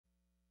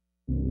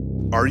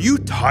Are you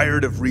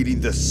tired of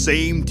reading the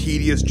same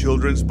tedious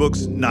children's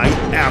books night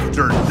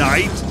after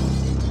night?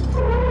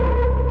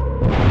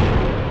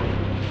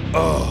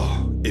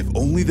 Oh, if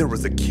only there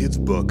was a kid's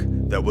book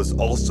that was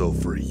also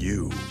for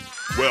you.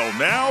 Well,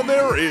 now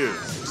there is.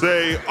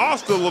 Say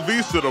hasta la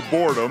vista to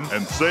boredom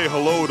and say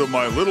hello to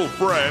my little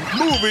friend.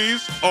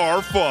 Movies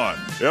are fun.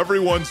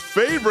 Everyone's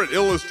favorite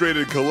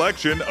illustrated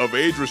collection of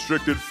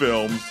age-restricted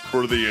films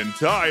for the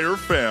entire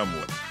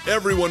family.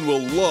 Everyone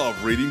will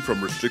love reading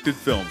from restricted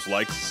films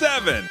like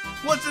Seven.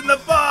 What's in the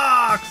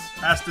box?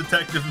 Asked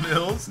Detective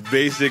Mills.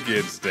 Basic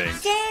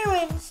Instinct.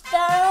 Sharon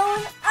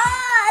Stone,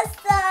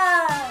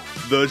 awesome!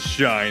 The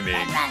Shining.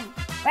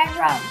 Red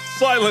Run.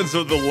 Silence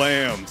of the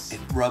Lambs.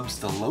 It rubs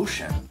the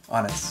lotion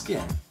on its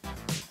skin,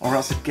 or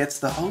else it gets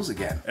the hose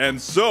again.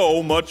 And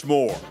so much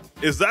more.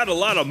 Is that a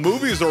lot of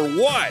movies or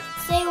what?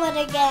 Say what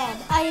again?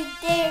 I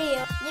dare you.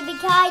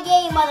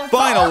 Yippee-ki-yay, motherfucker.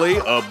 Finally,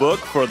 a book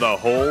for the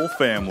whole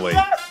family.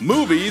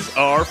 Movies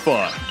are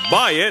fun.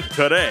 Buy it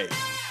today.